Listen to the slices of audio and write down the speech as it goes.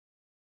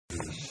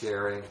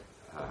sharing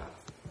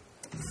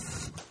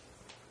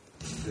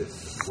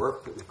this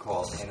work that we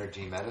call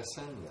energy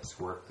medicine, this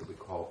work that we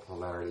call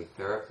polarity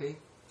therapy.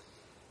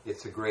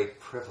 It's a great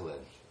privilege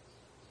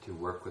to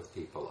work with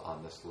people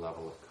on this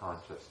level of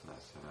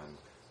consciousness, and I'm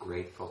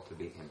grateful to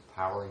be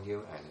empowering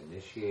you and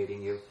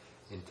initiating you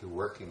into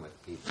working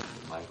with people.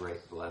 My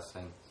great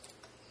blessing,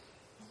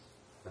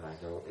 and I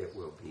know it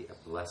will be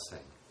a blessing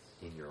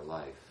in your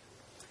life.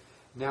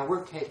 Now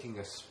we're taking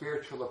a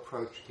spiritual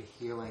approach to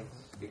healing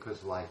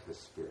because life is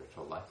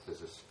spiritual. Life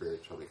is a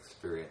spiritual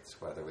experience,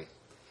 whether we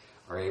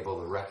are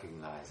able to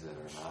recognize it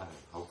or not, and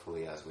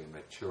hopefully as we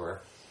mature,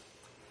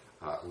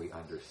 we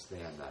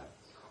understand that.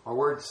 Our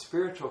word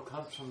spiritual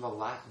comes from the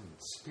Latin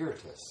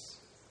spiritus,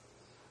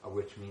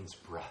 which means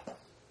breath.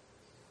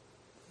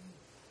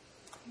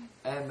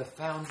 And the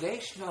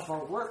foundation of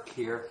our work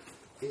here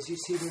is, you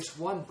see, there's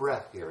one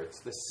breath here. It's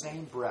the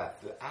same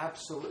breath,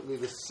 absolutely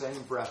the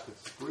same breath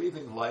that's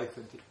breathing life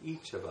into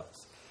each of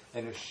us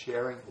and is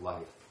sharing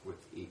life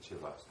with each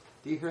of us.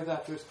 Do you hear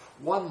that? There's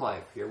one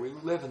life here. We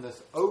live in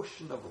this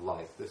ocean of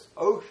life, this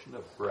ocean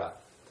of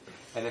breath.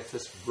 And it's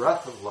this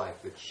breath of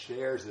life that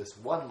shares this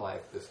one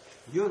life, this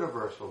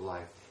universal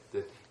life,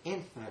 this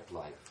infinite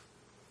life.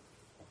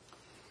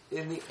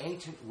 In the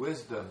ancient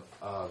wisdom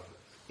of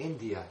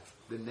India,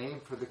 the name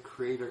for the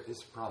creator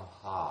is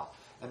Brahma.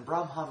 And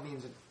Brahma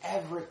means an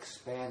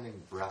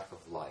ever-expanding breath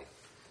of life.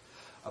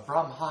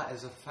 Brahma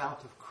is a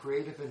fount of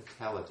creative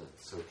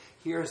intelligence. So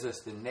here's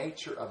this, the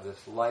nature of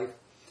this life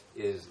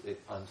is it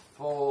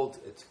unfolds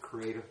its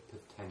creative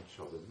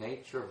potential. The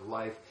nature of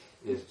life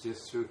is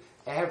just through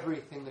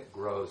everything that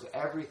grows,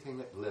 everything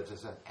that lives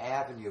is an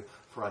avenue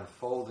for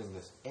unfolding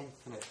this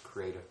infinite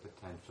creative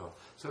potential.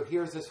 So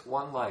here's this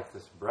one life,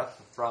 this breath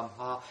of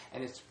Brahma,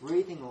 and it's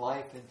breathing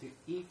life into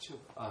each of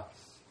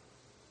us.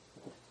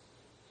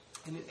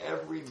 And in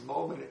every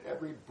moment, in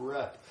every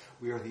breath,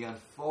 we are the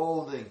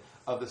unfolding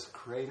of this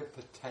creative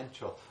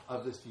potential,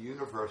 of this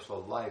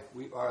universal life.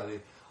 We are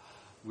the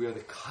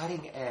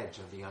cutting edge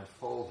of the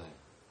unfolding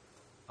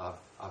of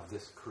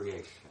this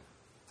creation.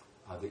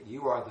 That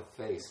you are the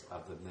face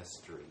of the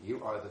mystery.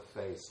 You are the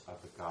face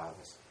of the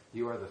goddess.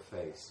 You are the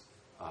face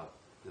of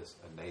this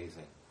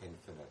amazing,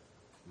 infinite,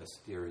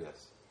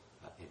 mysterious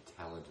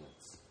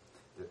intelligence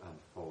that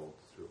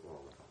unfolds through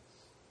all of us.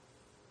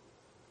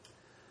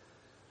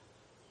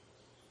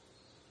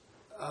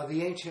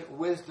 The ancient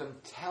wisdom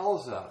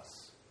tells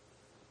us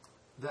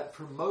that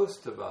for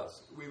most of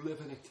us, we live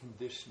in a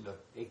condition of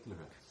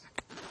ignorance,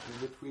 in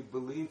which we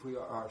believe we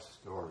are our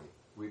story.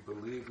 We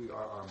believe we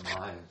are our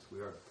minds. We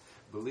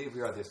believe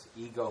we are this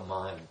ego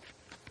mind.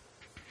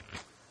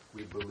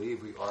 We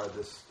believe we are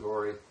this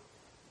story.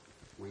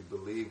 We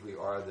believe we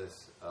are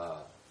this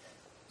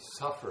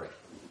suffering.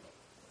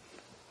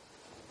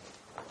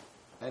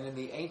 And in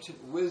the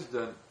ancient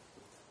wisdom,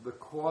 the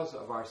cause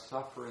of our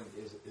suffering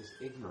is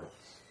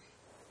ignorance.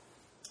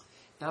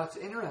 Now it's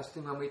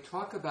interesting, when we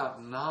talk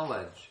about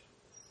knowledge,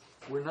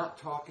 we're not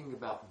talking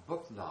about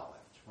book knowledge.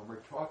 When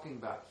we're talking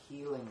about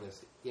healing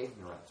this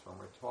ignorance, when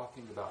we're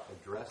talking about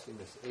addressing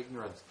this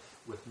ignorance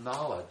with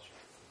knowledge,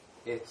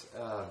 it's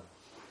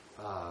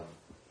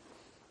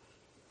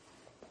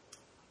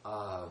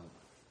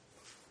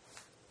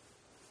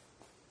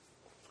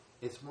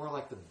more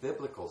like the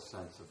biblical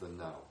sense of the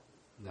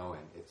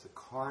knowing. It's a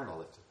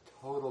carnal, it's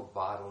a total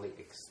bodily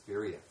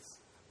experience.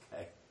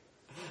 Okay,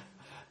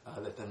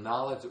 that the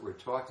knowledge that we're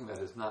talking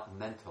about is not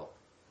mental.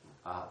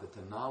 That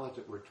the knowledge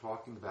that we're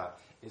talking about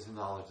is a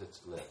knowledge that's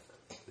lived.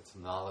 It's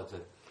knowledge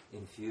that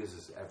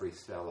infuses every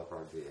cell of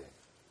our being.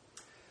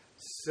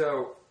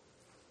 So,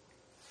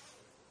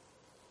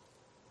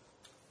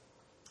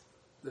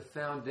 the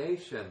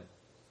foundation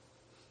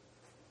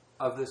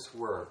of this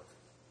work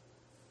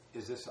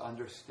is this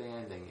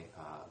understanding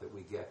that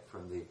we get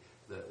from the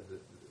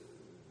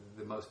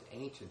most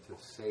ancient of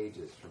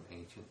sages from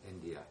ancient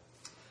India.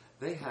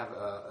 They have,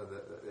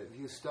 if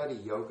you study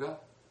yoga,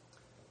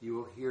 you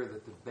will hear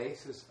that the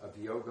basis of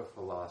yoga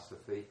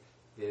philosophy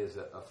is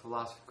a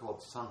philosophy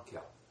called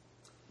Sankhya.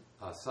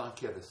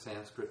 Sankhya, the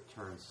Sanskrit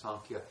term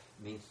Sankhya,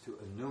 means to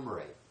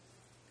enumerate.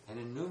 And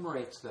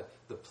enumerates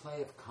the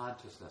play of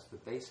consciousness, the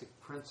basic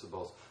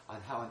principles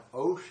on how an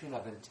ocean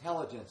of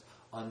intelligence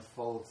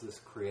unfolds this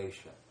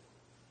creation.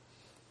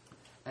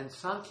 And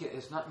Sankhya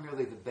is not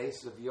merely the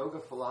basis of yoga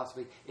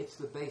philosophy, it's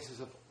the basis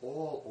of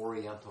all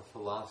Oriental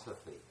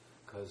philosophy.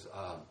 Because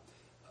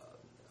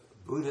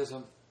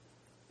Buddhism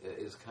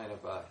is kind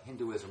of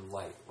Hinduism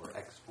light, or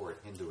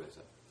export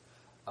Hinduism.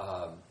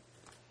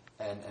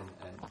 And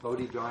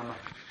Bodhidharma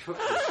took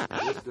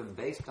this wisdom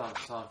based on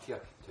Sankhya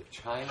to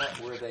China,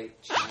 where they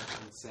chant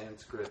in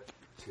Sanskrit,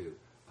 to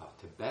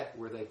Tibet,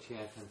 where they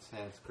chant in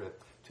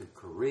Sanskrit, to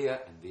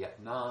Korea and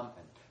Vietnam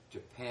and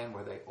Japan,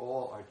 where they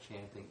all are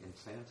chanting in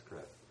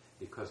Sanskrit,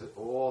 because it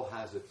all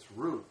has its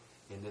root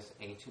in this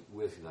ancient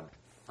wisdom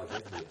of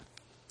India.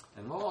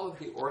 And all of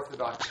the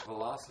orthodox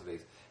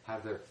philosophies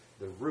have their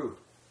root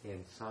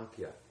in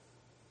Sankhya.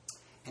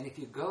 And if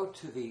you go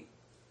to the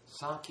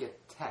Sankhya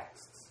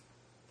texts,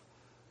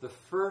 the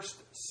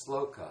first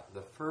sloka,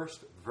 the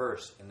first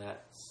verse in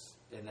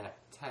in that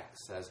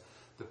text says,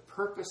 the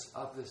purpose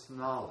of this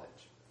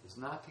knowledge is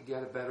not to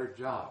get a better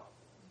job,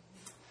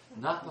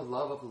 not the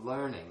love of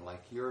learning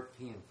like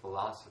European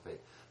philosophy,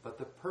 but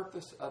the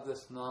purpose of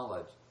this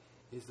knowledge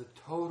is the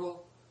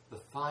total, the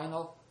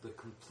final, the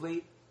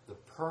complete, the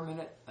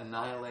permanent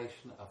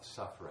annihilation of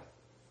suffering.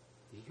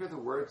 Do you hear the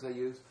words I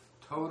use?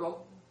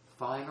 Total,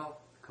 final,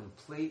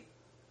 complete,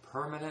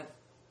 permanent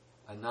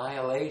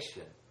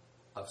annihilation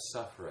of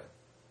suffering.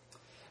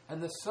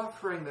 And the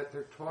suffering that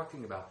they're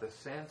talking about, the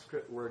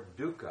Sanskrit word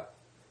dukkha,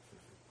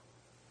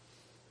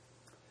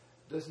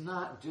 does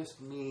not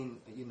just mean,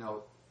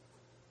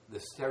 the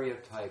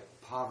stereotype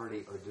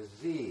poverty or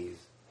disease.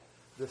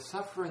 The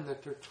suffering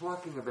that they're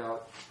talking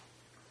about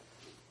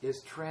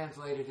is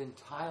translated in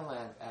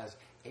Thailand as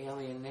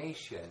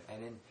alienation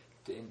and in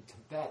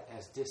Tibet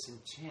as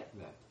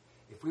disenchantment.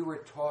 If we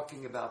were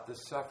talking about the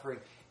suffering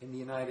in the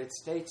United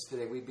States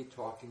today, we'd be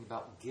talking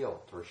about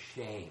guilt or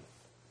shame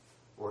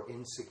or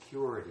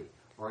insecurity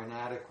or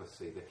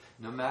inadequacy,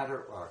 no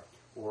matter,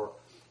 or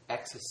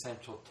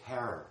existential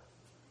terror,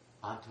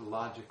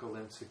 ontological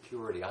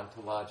insecurity,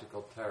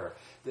 ontological terror,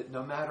 that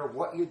no matter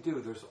what you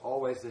do, there's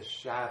always this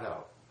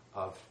shadow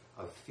of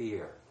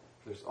fear.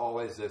 There's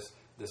always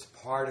this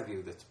part of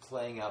you that's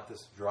playing out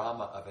this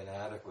drama of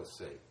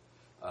inadequacy.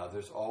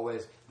 There's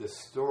always this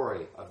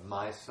story of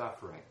my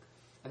suffering.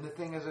 And the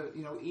thing is that,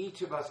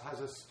 each of us has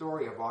a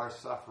story of our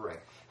suffering,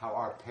 how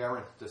our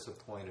parents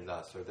disappointed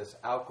us, or this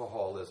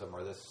alcoholism,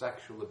 or this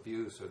sexual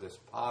abuse, or this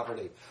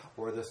poverty,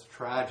 or this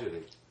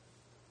tragedy.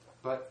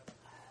 But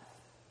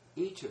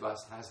each of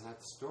us has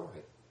that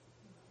story.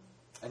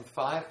 And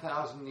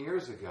 5,000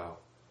 years ago,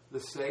 the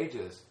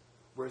sages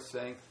were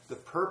saying the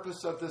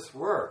purpose of this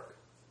work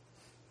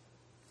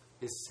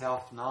is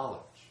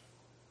self-knowledge.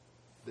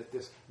 That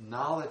this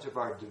knowledge of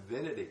our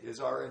divinity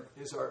is our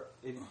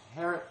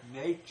inherent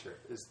nature,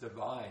 is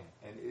divine,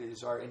 and it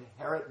is our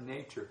inherent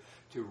nature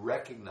to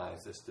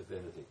recognize this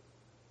divinity.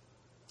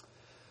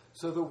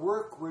 So the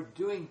work we're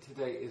doing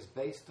today is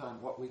based on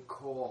what we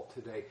call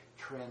today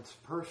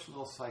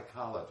transpersonal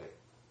psychology.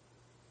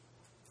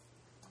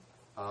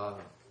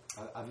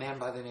 A man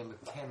by the name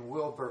of Ken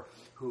Wilber,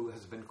 who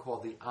has been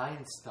called the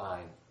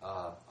Einstein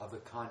of the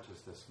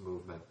consciousness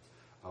movement.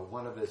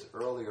 One of his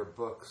earlier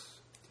books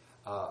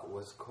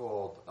was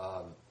called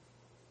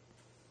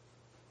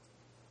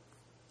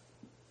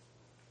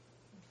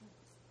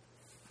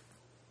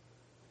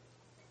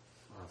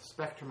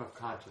Spectrum of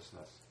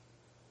Consciousness.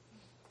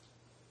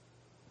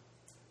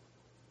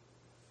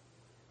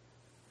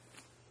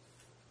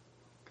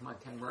 Come on,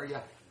 Ken, where are you?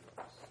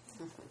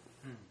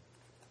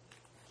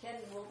 Ken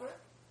Wilber?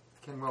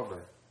 Ken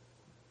Wilber.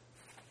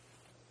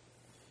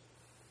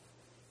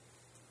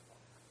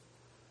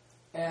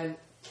 And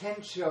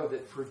Ken showed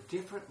that for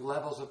different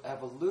levels of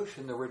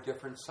evolution, there were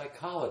different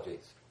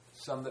psychologies.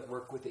 Some that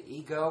work with the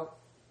ego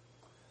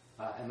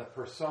and the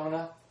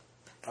persona.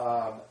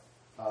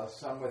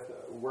 Some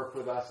work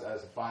with us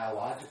as a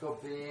biological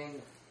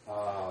being,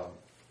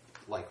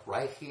 like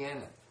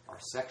Reichian, our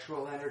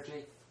sexual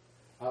energy.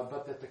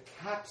 But that the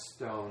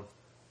capstone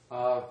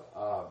of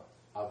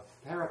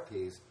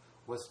therapies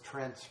was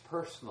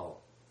transpersonal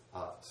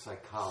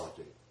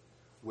psychology,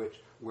 where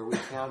we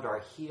found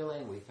our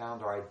healing, we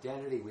found our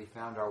identity, we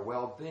found our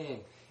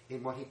well-being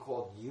in what he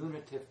called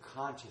unitive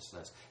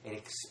consciousness, an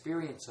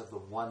experience of the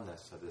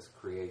oneness of this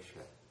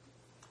creation.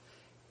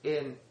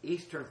 In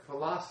Eastern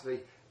philosophy,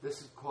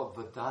 this is called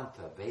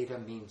Vedanta. Veda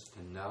means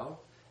to know,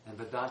 and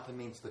Vedanta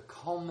means the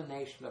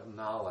culmination of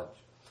knowledge.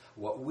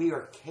 What we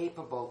are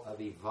capable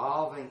of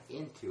evolving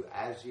into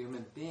as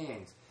human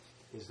beings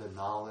is the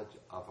knowledge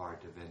of our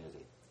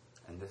divinity.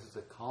 And this is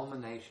a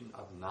culmination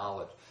of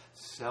knowledge,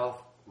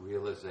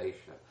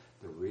 self-realization,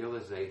 the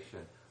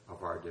realization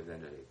of our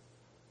divinity.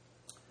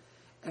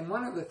 And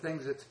one of the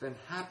things that's been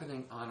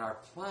happening on our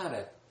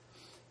planet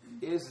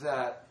is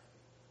that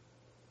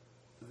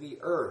the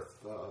earth,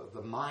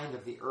 the mind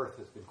of the earth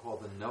has been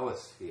called the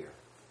noosphere,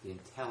 the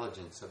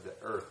intelligence of the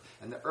earth.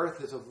 And the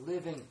earth is a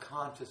living,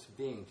 conscious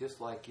being,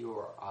 just like you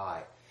or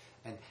I.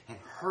 And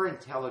her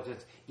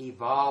intelligence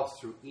evolves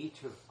through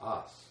each of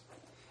us.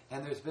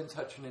 And there's been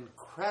such an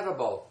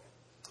incredible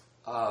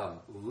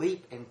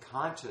leap in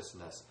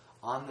consciousness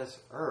on this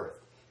earth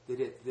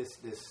that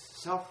this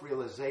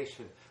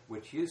self-realization,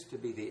 which used to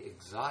be the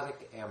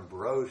exotic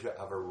ambrosia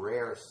of a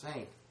rare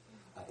saint,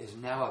 is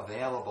now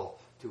available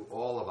to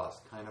all of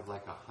us, kind of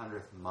like a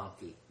 100th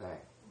monkey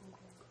thing.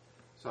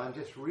 So I'm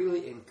just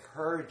really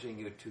encouraging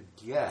you to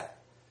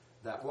get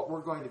that what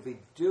we're going to be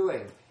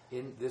doing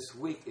in this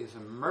week is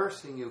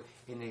immersing you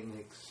in an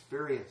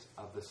experience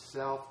of the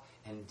self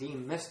and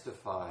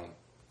demystifying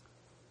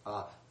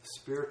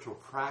spiritual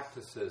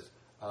practices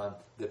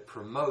that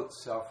promote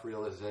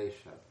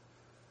self-realization.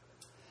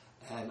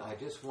 And I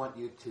just want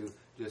you to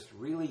just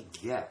really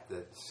get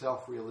that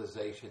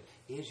self-realization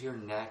is your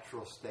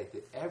natural state,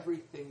 that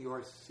everything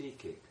you're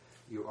seeking,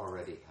 you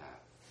already have.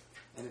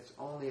 And it's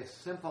only a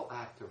simple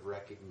act of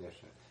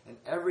recognition. And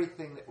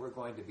everything that we're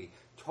going to be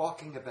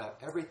talking about,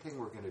 everything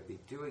we're going to be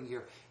doing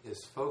here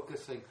is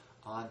focusing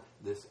on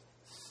this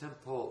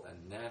simple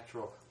and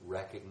natural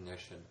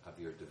recognition of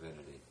your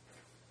divinity.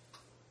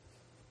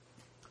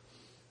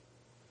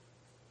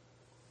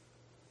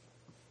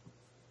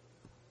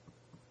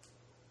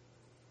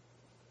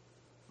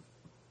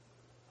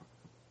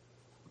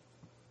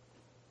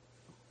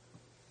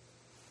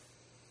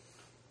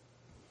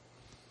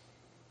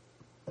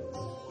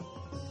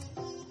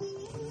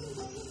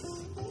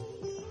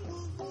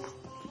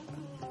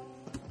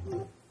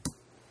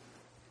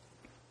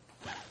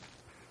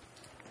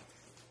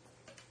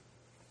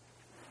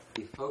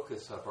 The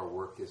focus of our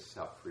work is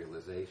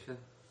self-realization.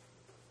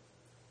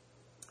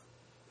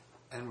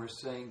 And we're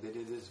saying that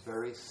it is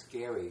very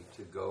scary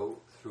to go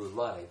through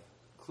life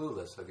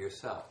clueless of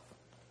yourself.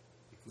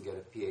 You can get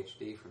a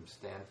PhD from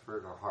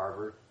Stanford or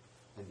Harvard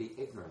and be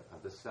ignorant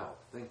of the self.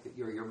 Think that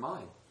you're your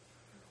mind.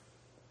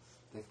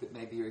 Think that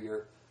maybe you're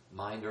your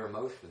mind or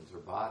emotions or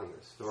body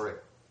or story.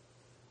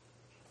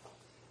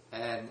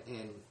 And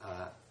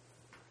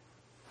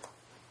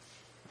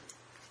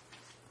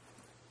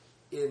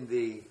in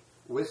the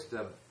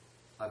wisdom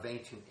of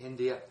ancient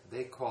India,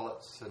 they call it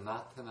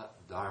Sanatana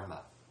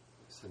Dharma.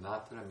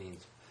 Sanatana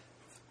means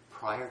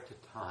prior to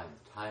time,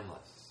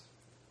 timeless.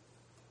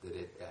 That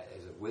it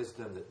is a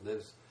wisdom that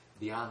lives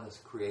beyond this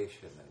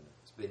creation, and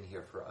it's been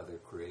here for other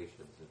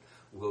creations and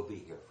will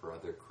be here for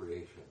other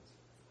creations.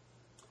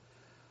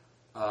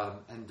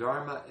 And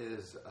Dharma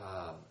is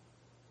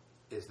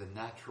the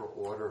natural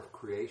order of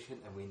creation,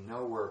 and we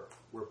know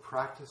we're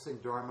practicing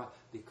Dharma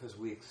because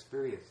we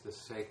experience the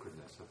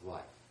sacredness of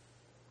life.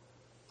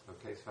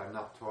 Okay, so I'm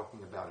not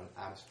talking about an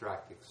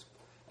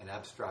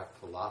abstract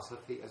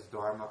philosophy as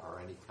Dharma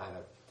or any kind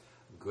of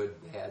good,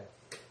 bad.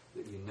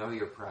 That you know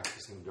you're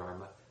practicing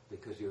Dharma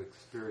because you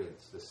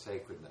experience the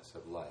sacredness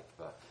of life.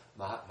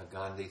 Mahatma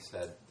Gandhi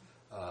said,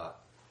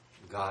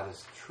 God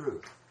is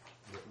truth.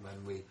 That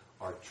when we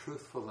are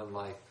truthful in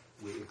life,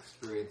 we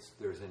experience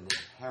there's an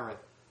inherent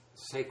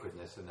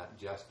sacredness in that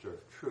gesture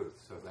of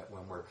truth, so that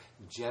when we're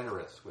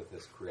generous with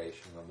this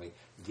creation, when we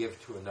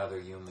give to another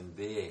human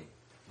being,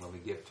 when we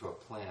give to a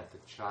plant,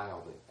 a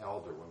child, an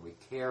elder, when we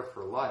care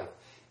for life,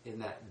 in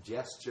that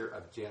gesture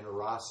of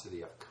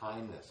generosity, of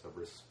kindness, of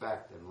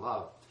respect and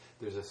love,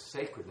 there's a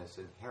sacredness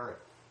inherent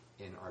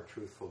in our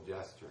truthful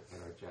gesture,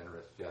 in our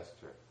generous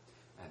gesture.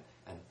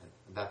 And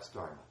that's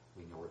Dharma.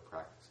 We know we're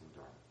practicing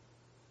Dharma.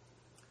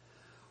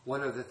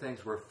 One of the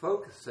things we're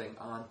focusing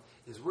on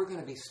is we're going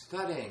to be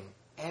studying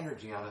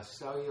energy on a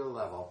cellular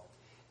level,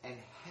 and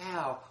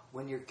how,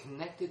 when you're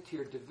connected to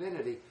your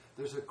divinity,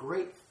 there's a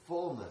great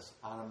fullness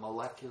on a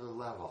molecular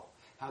level.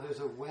 How there's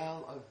a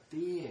well of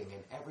being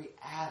in every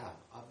atom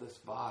of this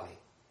body.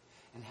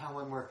 And how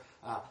when we're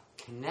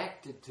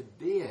connected to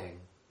being,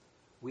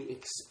 we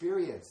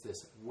experience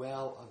this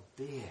well of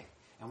being.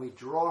 And we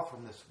draw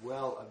from this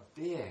well of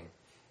being,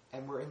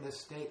 and we're in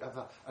this state of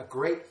a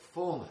great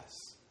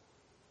fullness.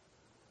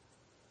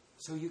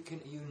 So you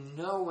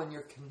know when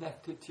you're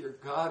connected to your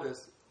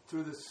goddess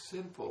through the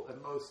simple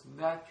and most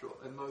natural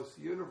and most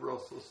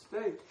universal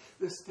state,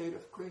 this state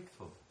of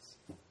gratefulness.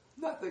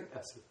 Nothing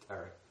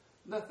esoteric,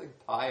 nothing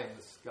pie in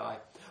the sky.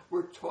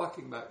 We're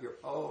talking about your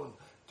own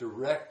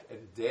direct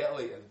and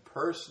daily and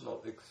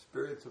personal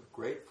experience of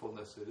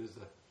gratefulness. It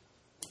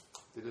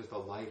is the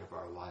light of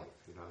our life,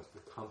 it's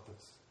the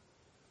compass.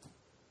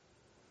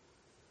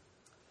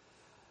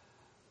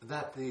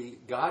 That the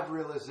God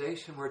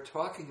realization we're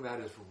talking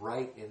about is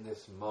right in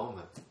this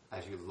moment.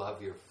 As you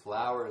love your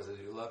flowers, as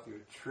you love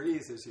your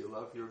trees, as you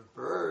love your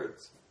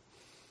birds,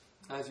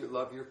 as you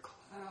love your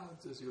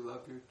clouds, as you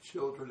love your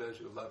children, as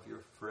you love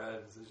your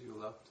friends, as you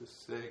love to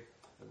sing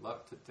and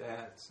love to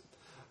dance,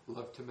 and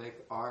love to make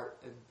art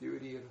and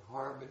beauty and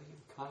harmony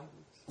and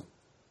kindness.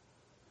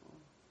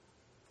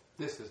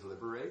 This is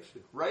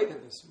liberation, right in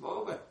this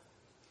moment.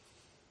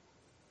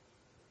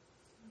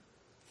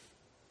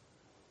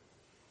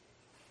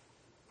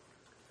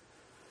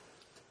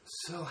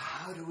 So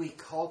how do we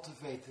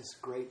cultivate this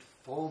great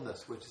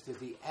fullness, which is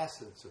the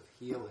essence of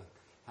healing?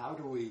 How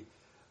do we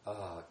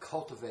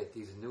cultivate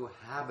these new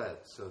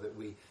habits so that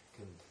we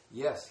can,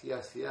 yes.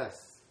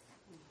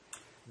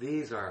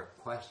 These are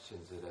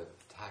questions that have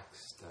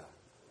taxed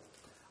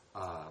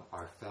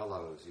our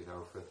fellows,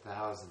 for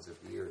thousands of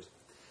years.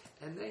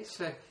 And they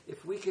say,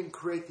 if we can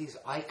create these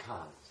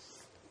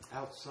icons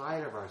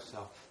outside of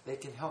ourselves, they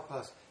can help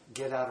us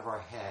get out of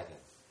our head.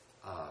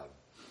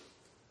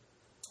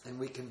 And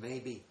we can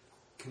maybe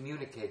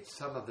communicate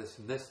some of this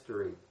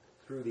mystery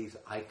through these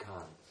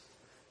icons,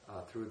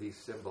 through these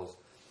symbols.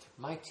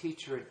 My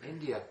teacher in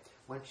India,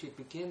 when she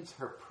begins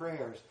her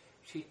prayers,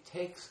 she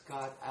takes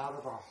God out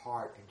of our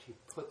heart and she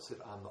puts it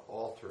on the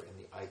altar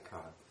in the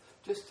icon,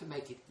 just to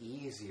make it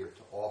easier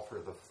to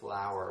offer the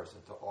flowers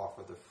and to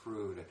offer the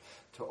fruit and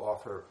to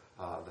offer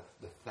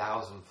the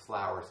 1,000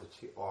 flowers that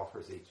she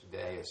offers each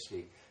day as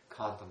she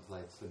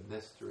contemplates the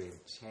mystery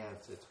and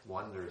chants its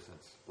wonders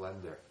and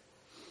splendor.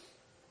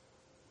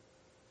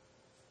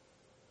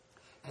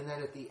 And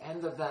then at the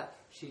end of that,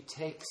 she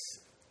takes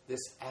this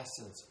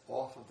essence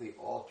off of the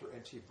altar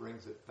and she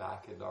brings it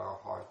back into our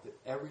heart, that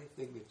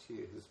everything that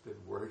she has been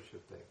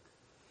worshiping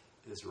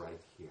is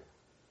right here.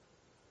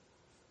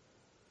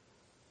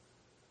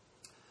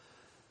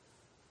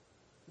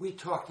 We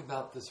talked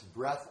about this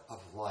breath of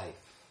life,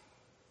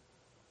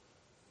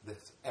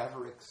 this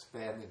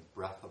ever-expanding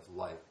breath of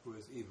life who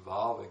is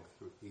evolving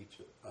through each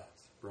of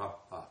us,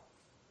 Brahma.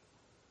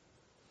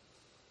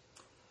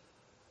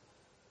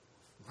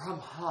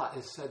 Brahma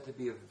is said to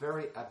be a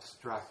very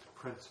abstract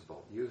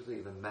principle.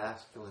 Usually the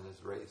masculine is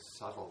very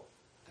subtle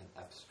and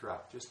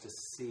abstract, just a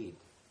seed.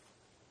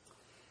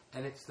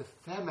 And it's the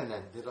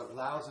feminine that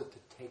allows it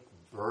to take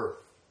birth,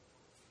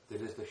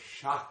 that is the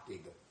Shakti,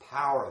 the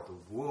power,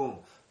 the womb,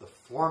 the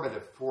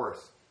formative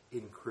force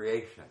in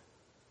creation.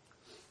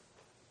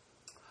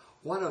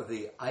 One of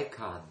the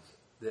icons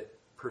that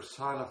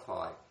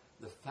personify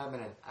the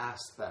feminine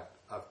aspect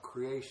of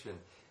creation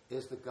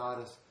is the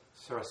goddess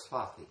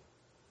Saraswati.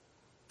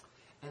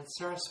 And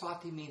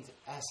Saraswati means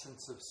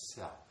essence of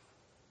self.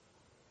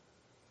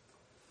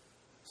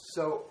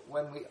 So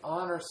when we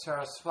honor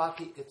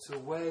Saraswati, it's a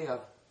way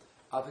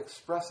of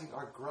expressing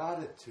our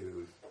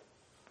gratitude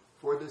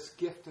for this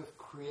gift of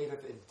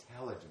creative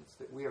intelligence,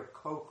 that we are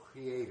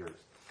co-creators,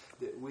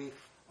 that we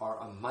are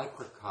a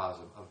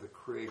microcosm of the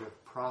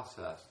creative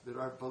process, that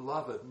our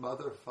beloved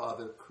Mother,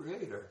 Father,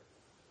 Creator,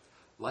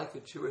 like a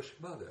Jewish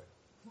mother,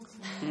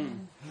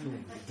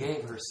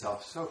 gave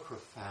herself so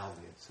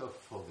profoundly and so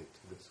fully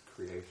to this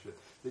creation,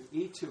 that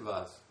each of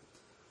us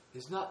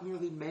is not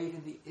merely made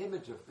in the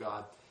image of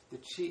God,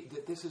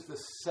 that this is the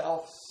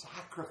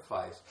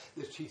self-sacrifice,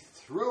 that she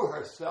threw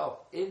herself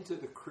into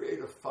the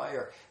creative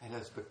fire and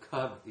has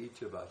become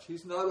each of us.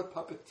 She's not a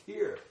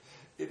puppeteer.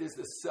 It is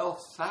the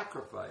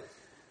self-sacrifice.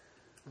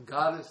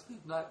 Goddess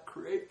did not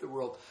create the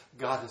world.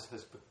 Goddess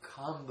has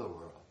become the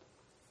world.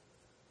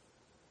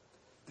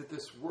 That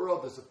this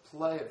world is a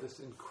play of this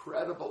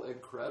incredible,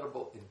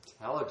 incredible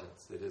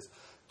intelligence that is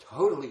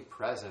totally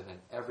present in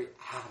every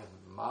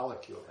atom,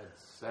 molecule, and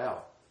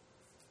cell.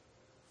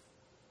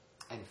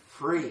 And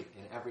free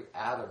in every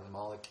atom,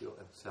 molecule,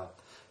 and cell.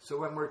 So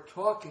when we're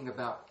talking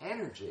about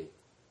energy,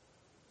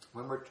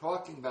 when we're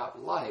talking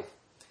about life,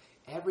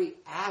 every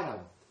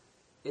atom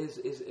is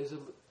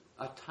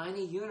a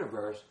tiny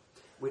universe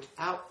which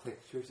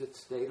outpictures its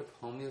state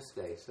of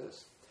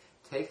homeostasis,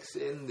 takes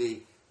in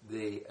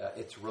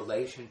its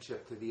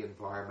relationship to the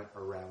environment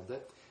around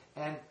it,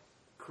 and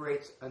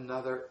creates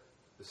another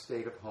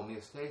state of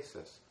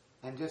homeostasis.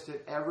 And just in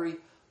every,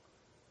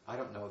 I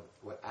don't know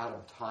what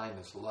atom time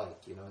is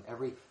like, in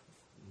every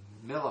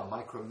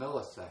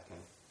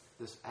micromillisecond,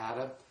 this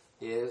atom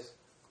is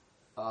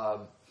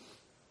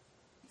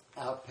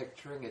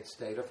outpicturing its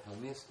state of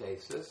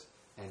homeostasis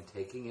and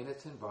taking in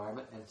its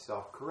environment and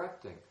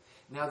self-correcting.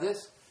 Now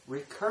this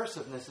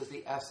recursiveness is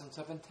the essence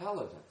of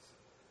intelligence.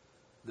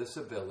 This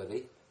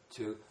ability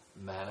to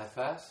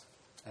manifest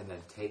and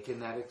then take in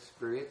that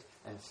experience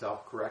and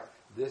self-correct.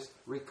 This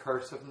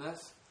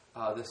recursiveness,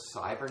 this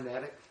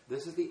cybernetic,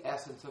 this is the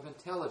essence of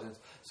intelligence.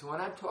 So when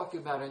I'm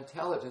talking about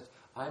intelligence,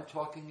 I'm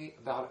talking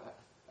about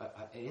an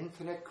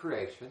infinite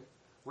creation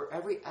where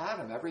every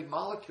atom, every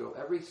molecule,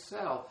 every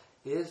cell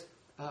is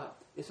a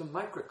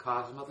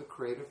microcosm of the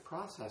creative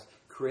process,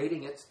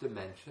 creating its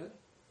dimension,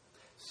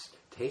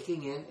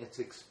 taking in its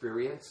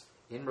experience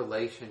in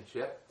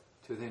relationship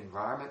to the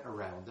environment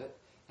around it,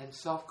 and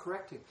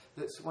self-correcting.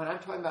 When I'm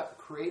talking about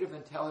creative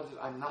intelligence,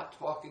 I'm not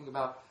talking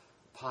about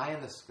pie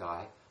in the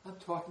sky. I'm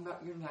talking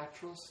about your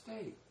natural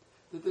state.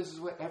 That this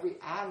is what every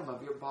atom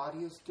of your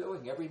body is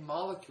doing, every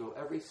molecule,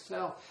 every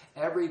cell,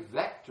 every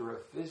vector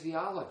of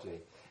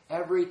physiology,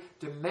 every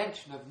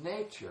dimension of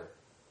nature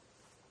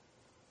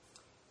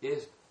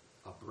is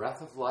a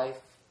breath of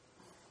life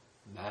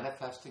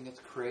manifesting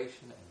its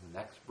creation, and the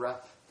next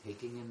breath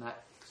taking in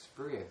that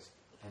experience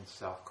and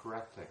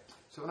self-correcting.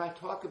 So when I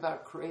talk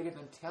about creative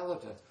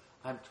intelligence,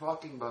 I'm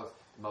talking about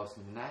the most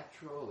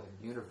natural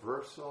and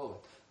universal and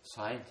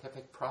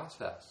scientific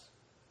process.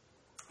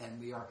 And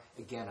we are,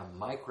 again, a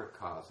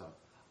microcosm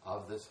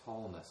of this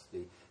wholeness.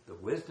 The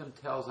wisdom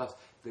tells us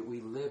that we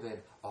live in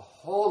a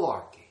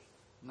holarchy,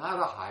 not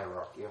a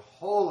hierarchy,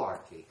 a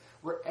holarchy,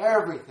 where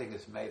everything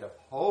is made of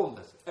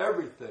wholeness.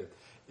 Everything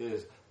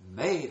is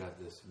made of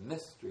this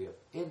mystery of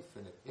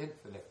infinite,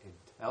 infinite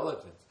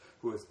intelligence,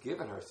 who has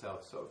given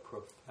herself so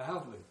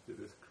profoundly to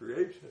this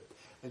creation.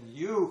 And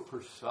you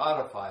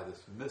personify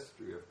this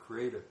mystery of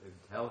creative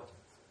intelligence.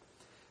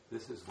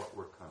 This is what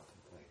we're contemplating.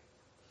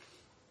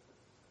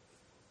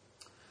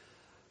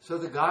 So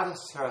the goddess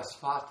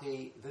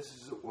Saraswati, this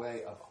is a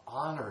way of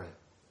honoring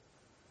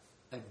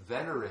and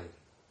venerating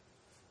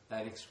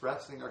and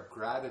expressing our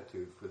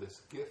gratitude for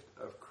this gift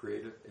of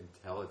creative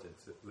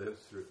intelligence that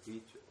lives through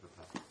each of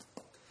us.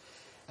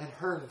 And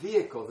her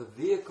vehicle, the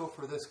vehicle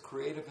for this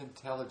creative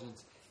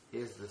intelligence,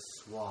 is the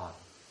swan.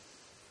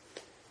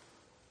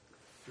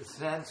 The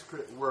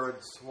Sanskrit word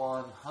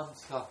swan,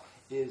 hamsa,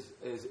 is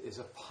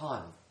a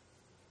pun.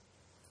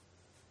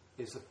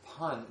 Is a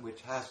pun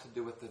which has to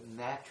do with the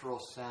natural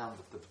sound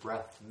that the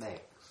breath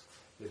makes.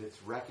 That it's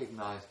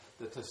recognized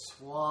that the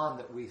swan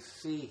that we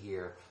see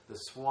here, the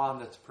swan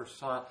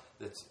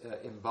that's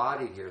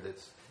embodied here,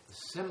 that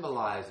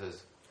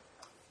symbolizes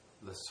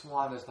the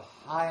swan as the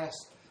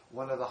highest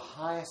one of the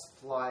highest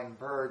flying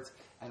birds,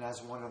 and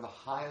as one of the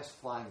highest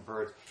flying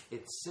birds,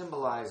 it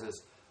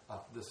symbolizes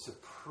the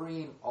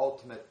supreme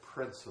ultimate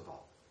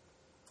principle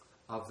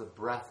of the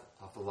breath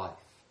of life.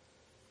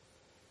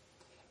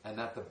 And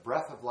that the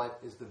breath of life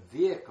is the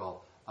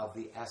vehicle of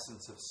the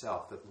essence of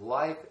self. That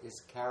life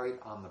is carried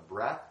on the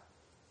breath.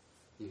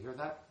 You hear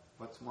that?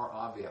 What's more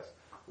obvious?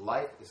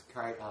 Life is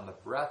carried on the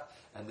breath,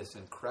 and this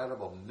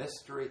incredible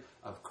mystery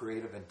of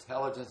creative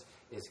intelligence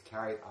is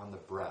carried on the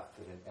breath.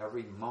 That in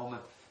every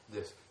moment,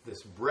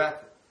 this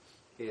breath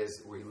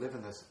is, we live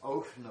in this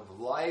ocean of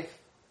life,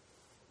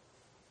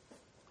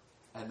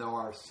 and though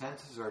our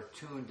senses are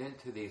tuned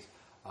into these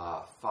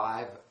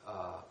 5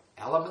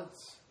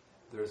 elements,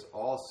 there's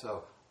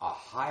also a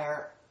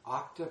higher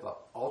octave of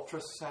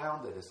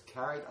ultrasound that is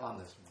carried on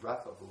this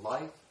breath of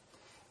life.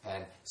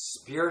 And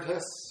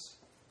spiritus,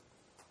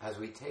 as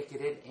we take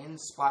it in,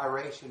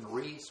 inspiration,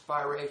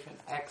 respiration,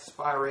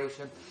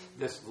 expiration,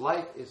 this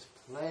life is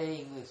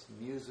playing this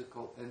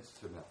musical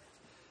instrument.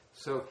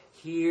 So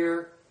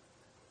here,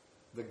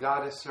 the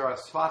goddess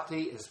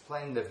Saraswati is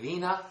playing the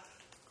veena,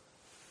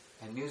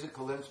 and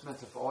musical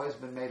instruments have always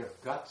been made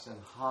of guts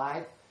and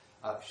hide.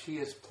 She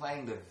is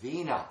playing the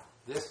veena,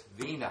 this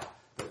veena,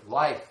 the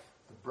life,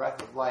 the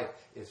breath of life,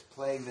 is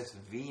playing this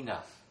veena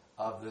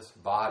of this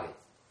body.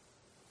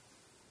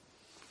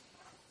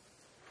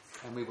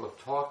 And we will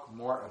talk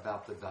more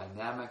about the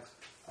dynamics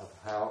of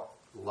how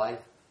life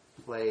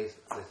plays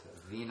this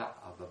veena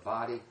of the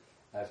body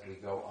as we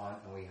go on,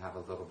 and we have a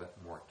little bit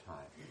more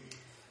time.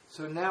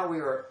 So now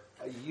we are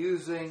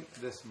using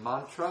this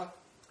mantra.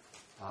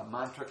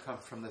 Mantra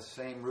comes from the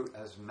same root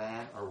as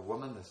man or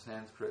woman, the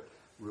Sanskrit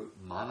root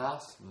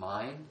manas,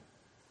 mind.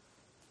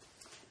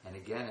 And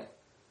again, it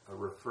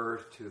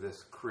refers to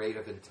this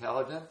creative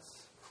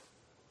intelligence.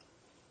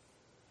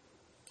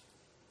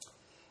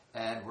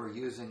 And we're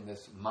using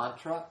this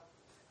mantra.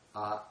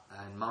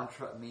 And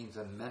mantra means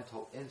a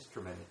mental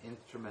instrument, an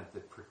instrument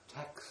that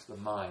protects the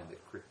mind, that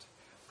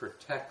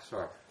protects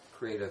our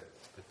creative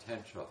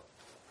potential.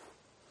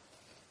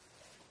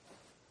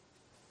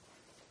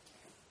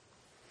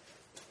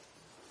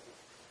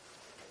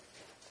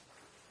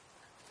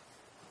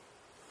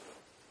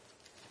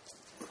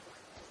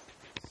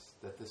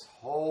 That this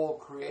whole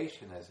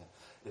creation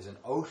is an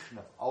ocean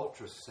of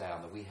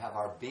ultrasound, that we have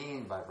our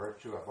being by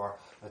virtue of our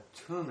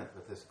attunement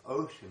with this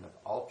ocean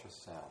of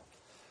ultrasound.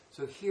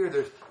 So here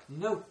there's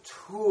no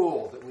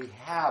tool that we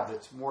have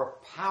that's more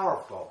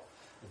powerful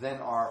than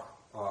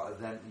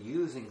than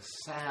using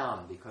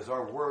sound, because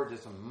our word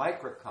is a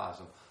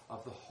microcosm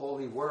of the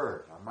Holy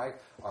Word.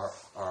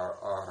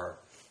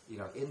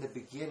 In the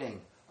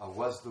beginning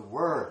was the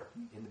Word.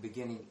 In the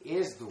beginning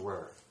is the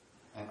Word.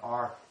 And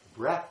our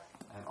breath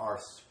and our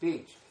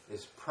speech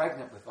is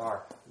pregnant with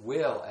our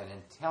will and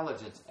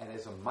intelligence and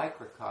is a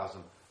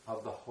microcosm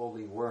of the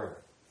Holy Word.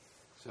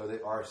 So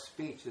that our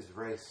speech is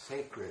very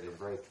sacred and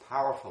very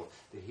powerful.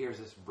 That here's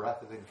this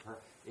breath of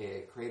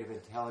creative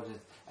intelligence,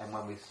 and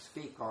when we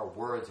speak, our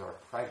words are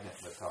pregnant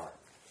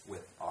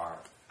with our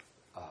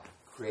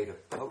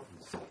creative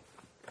potency.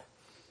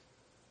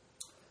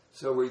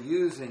 So we're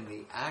using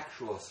the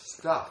actual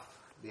stuff,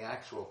 the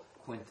actual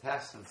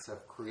quintessence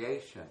of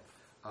creation,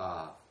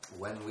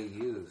 when we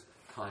use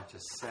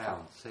conscious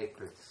sound,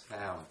 sacred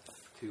sound,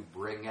 to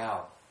bring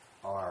out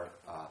our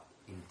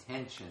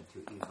intention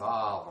to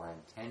evolve, our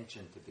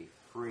intention to be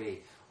free,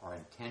 our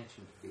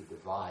intention to be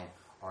divine,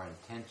 our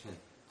intention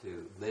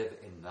to live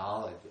in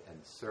knowledge and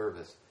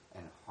service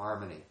and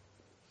harmony.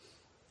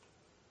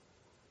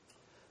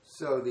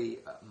 So the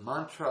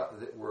mantra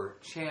that we're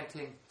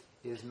chanting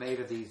is made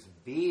of these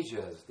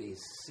bijas,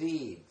 these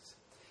seeds.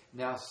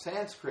 Now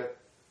Sanskrit,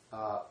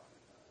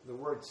 the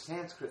word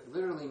Sanskrit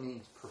literally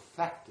means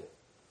perfected.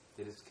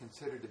 It is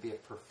considered to be a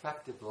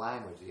perfected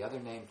language. The other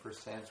name for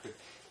Sanskrit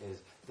is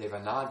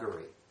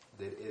Devanagari.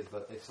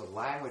 It's a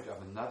language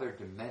of another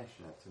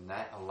dimension. It's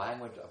a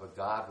language of a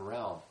God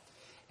realm.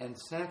 And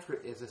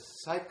Sanskrit is a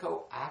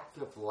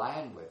psychoactive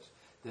language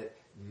that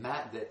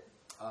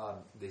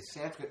the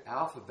Sanskrit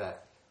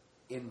alphabet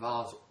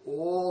involves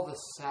all the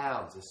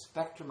sounds, the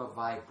spectrum of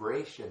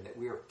vibration that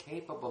we are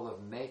capable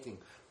of making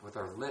with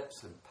our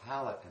lips and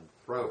palate and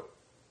throat.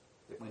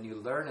 That when you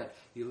learn it,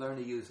 you learn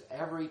to use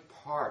every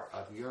part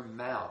of your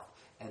mouth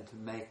and to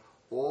make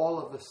all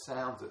of the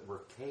sounds that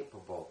we're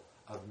capable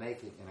of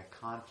making in a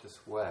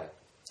conscious way.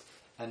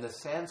 And the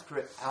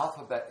Sanskrit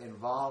alphabet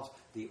involves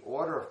the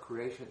order of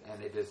creation,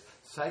 and it is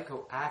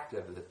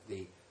psychoactive,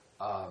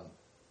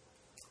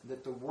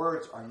 that the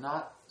words are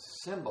not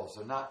symbols,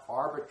 they're not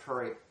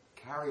arbitrary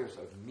carriers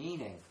of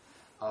meaning,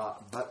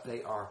 but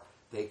they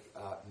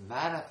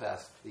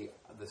manifest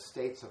the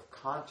states of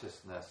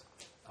consciousness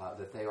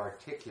that they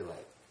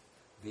articulate.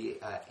 The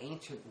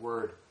ancient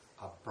word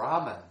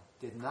Brahman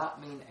did not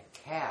mean a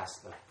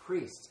caste of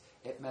priests.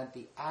 It meant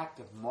the act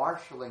of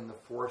marshaling the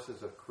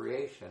forces of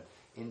creation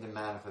into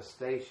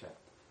manifestation.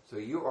 So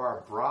you are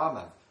a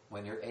Brahman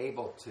when you're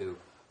able to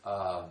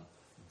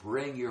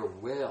bring your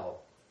will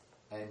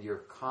and your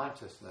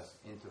consciousness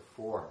into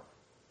form.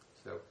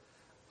 So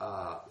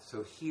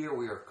So here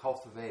we are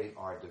cultivating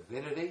our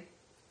divinity,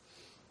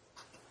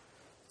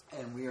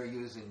 and we are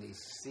using these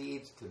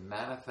seeds to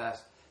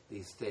manifest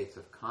these states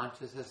of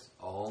consciousness.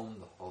 Om,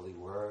 the holy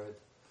word.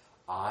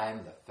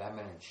 I'm, the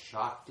feminine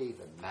Shakti,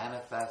 the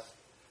manifest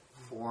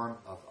form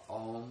of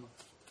Om.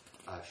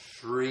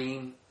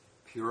 Shreem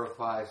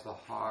purifies the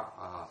heart,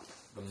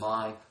 the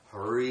mind.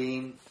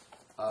 Harim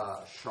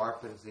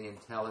sharpens the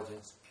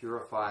intelligence,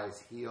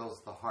 purifies,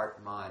 heals the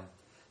heart, mind.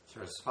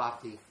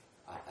 Saraswati,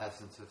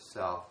 essence of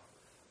self.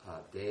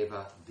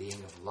 Deva,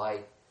 being of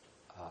light.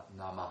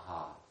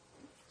 Namaha.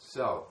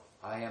 So,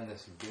 I am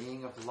this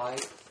being of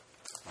light.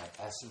 My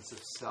essence of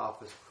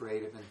self is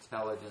creative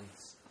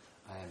intelligence.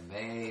 I am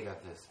made of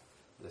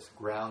this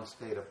ground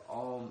state of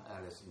Om,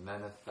 and is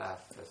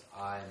manifest as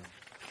I'm,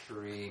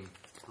 Shreem,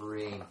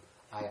 Harim.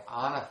 I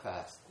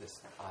manifest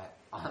this. I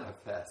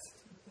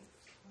manifest.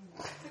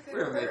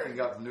 We're making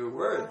up new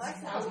words.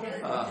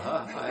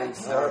 I'm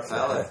so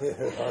talented.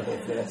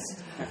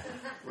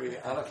 We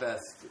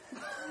manifest.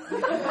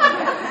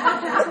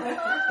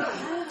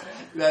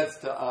 That's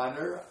to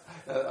honor.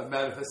 A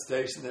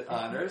manifestation that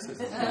honors is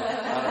a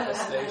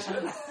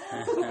manifestation.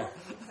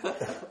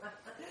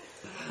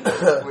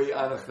 We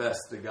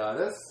manifest the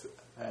goddess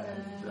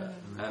and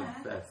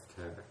manifest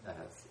her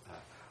as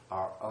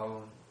our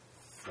own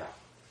self.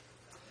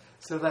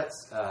 So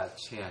let's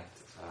chant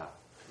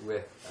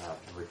we're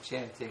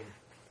chanting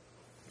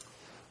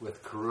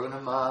with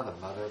Karunama, the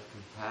Mother of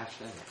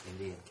Compassion, an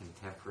Indian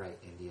contemporary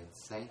Indian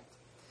saint,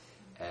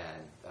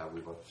 and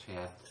we will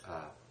chant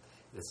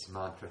this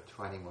mantra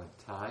 21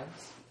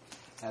 times.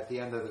 At the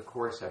end of the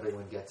course,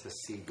 everyone gets a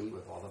CD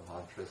with all the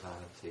mantras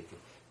on it, so you can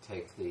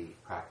take the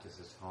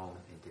practices home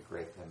and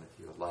integrate them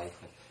into your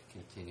life and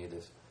continue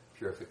this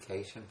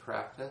purification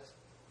practice.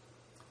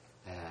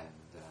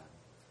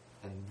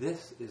 And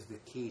this is the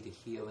key to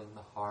healing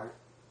the heart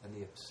and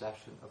the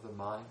obsession of the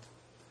mind,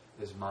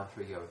 is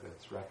mantra yoga.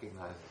 It's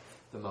recognized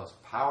the most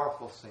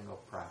powerful single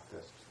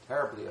practice,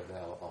 terribly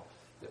available,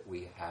 that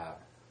we have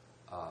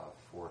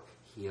for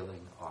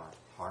healing our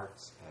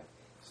hearts and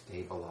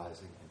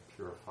stabilizing and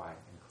purifying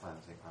and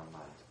cleansing our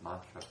minds.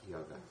 Mantra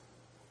yoga.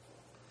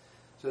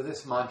 So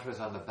this mantra is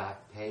on the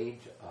back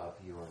page of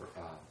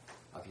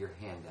your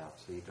handout,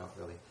 so you don't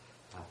really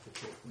have to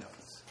take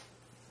notes.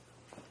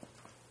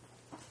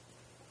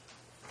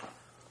 I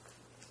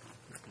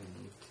think I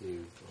need to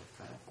go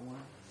back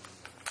one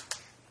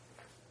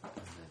and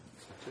then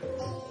touch it.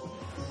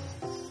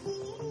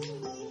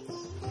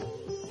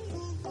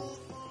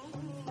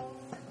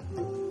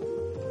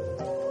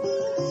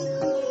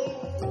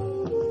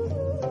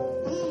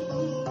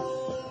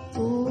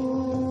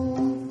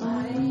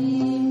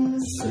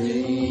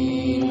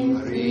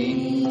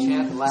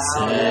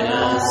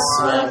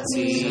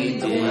 Saraswati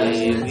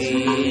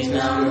Devi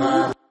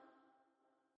Namaha.